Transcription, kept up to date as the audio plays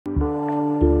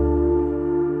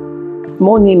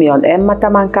Mun nimi on Emma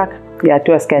Tamankag ja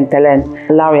työskentelen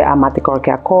Laurean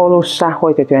ammattikorkeakoulussa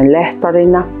hoitotyön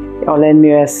lehtorina. Olen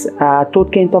myös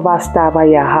tutkintovastaava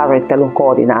ja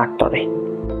harjoittelukoordinaattori.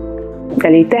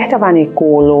 Eli tehtäväni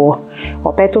kuuluu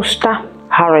opetusta,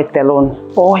 harjoittelun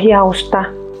ohjausta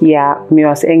ja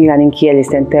myös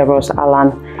englanninkielisen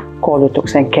terveysalan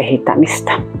koulutuksen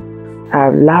kehittämistä.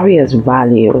 Laurea's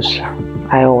values,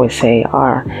 I always say,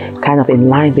 are kind of in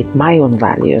line with my own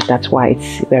values. That's why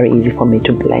it's very easy for me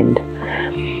to blend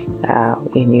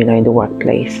in the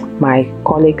workplace. My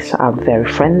colleagues are very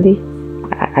friendly.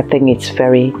 I think it's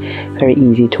very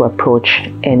easy to approach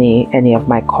any of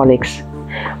my colleagues,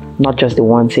 not just the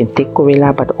ones in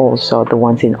Tikkurila, but also the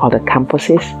ones in other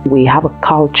campuses. We have a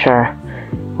culture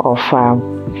of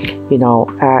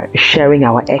sharing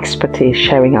our expertise,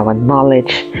 sharing our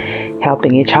knowledge,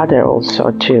 helping each other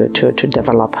also to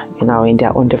develop, in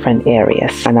their own different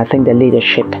areas. And I think the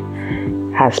leadership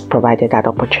has provided that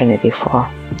opportunity for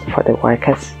the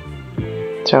workers.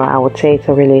 So I would say it's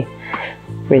a really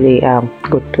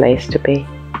good place to be.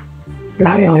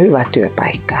 Lauri on hyvä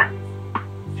työpaikka.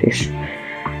 Siis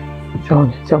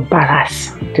se on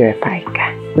paras työpaikka.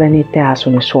 Olen itse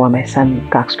asunut Suomessa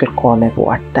 23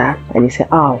 vuotta, eli se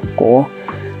alku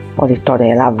oli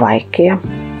todella vaikea,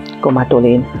 kun mä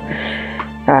tulin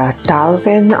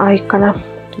talven aikana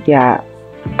ja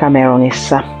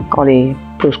Cameronissa oli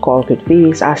plus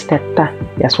 35 astetta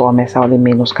ja Suomessa oli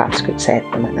miinus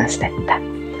 27 astetta.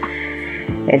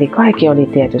 Eli kaikki oli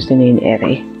tietysti niin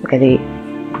eri. Eli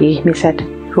ihmiset,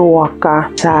 ruoka,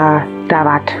 sää,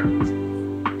 tavat.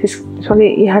 Siis se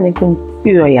oli ihan niin kuin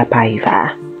yö ja päivää.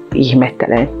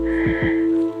 Ihmettelen,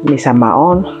 missä mä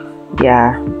oon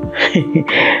ja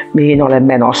mihin olen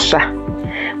menossa.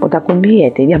 Mutta kun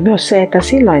mietin, ja myös se, että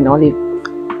silloin oli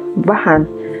vähän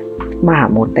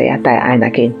maahanmuuttajia tai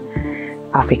ainakin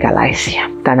afrikalaisia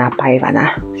tänä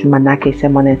päivänä. Mä näkin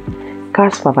semmoinen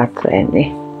kasvava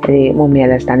trendi. Eli mun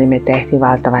mielestäni me tehtiin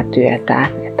valtavaa työtä,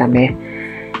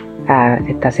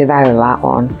 että se väylä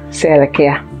on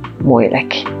selkeä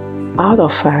muillekin. Out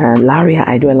of Laurea,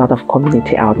 I do a lot of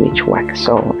community outreach work,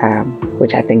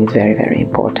 which I think is very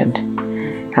important.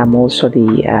 I'm also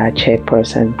the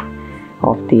chairperson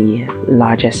of the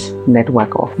largest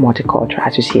network of multicultural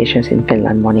associations in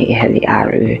Finland, Moni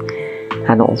ry,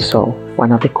 and also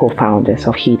one of the co-founders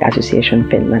of HEAT Association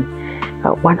Finland.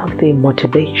 One of the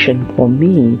motivation for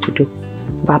me to do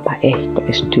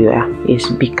vapaaehtoistyö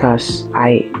is because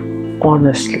I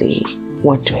honestly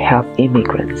want to help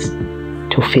immigrants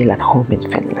to feel at home in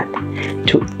Finland,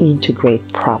 to integrate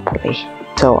properly.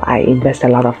 So I invest a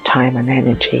lot of time and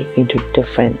energy into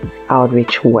different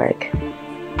outreach work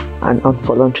on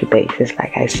voluntary basis,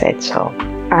 like I said. So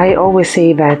I always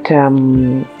say that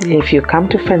if you come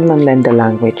to Finland, learn the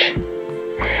language.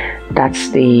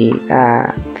 That's the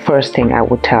first thing I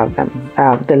would tell them.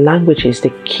 The language is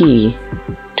the key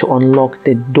to unlock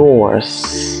the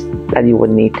doors that you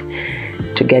would need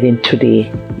to get into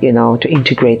to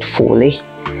integrate fully,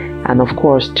 and of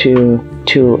course to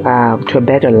a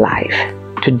better life,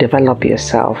 to develop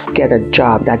yourself, get a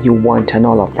job that you want, and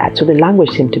all of that. So the language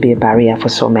seems to be a barrier for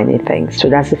so many things. So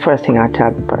that's the first thing I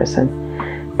tell the person.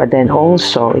 But then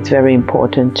also it's very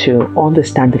important to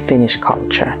understand the Finnish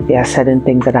culture. There are certain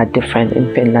things that are different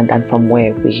in Finland than from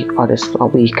where we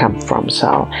come from.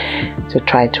 So to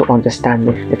try to understand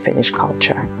the Finnish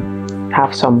culture.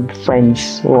 Have some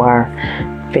friends who are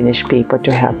Finnish people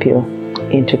to help you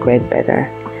integrate better.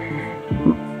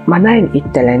 Mä näin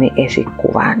itselleni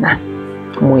esikuvana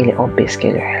muille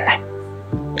opiskelijoille,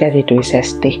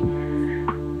 erityisesti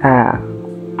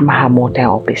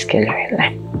maahanmuuttaja-opiskelijoille.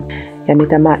 Ja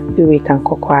mitä mä yritän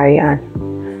koko ajan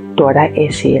tuoda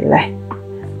esille,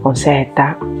 on se,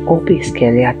 että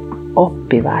opiskelijat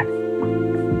oppivat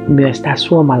myös tämä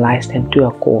suomalaisten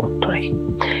työkulttuuri.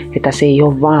 Että se ei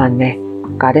ole vaan ne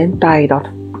käden taidot,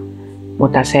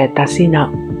 mutta se, että siinä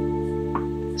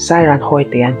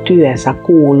sairaanhoitajan työssä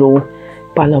kuuluu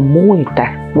paljon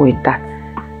muita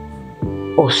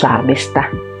osaamista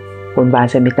kuin vain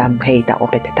se, mitä heitä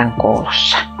opetetaan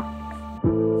koulussa.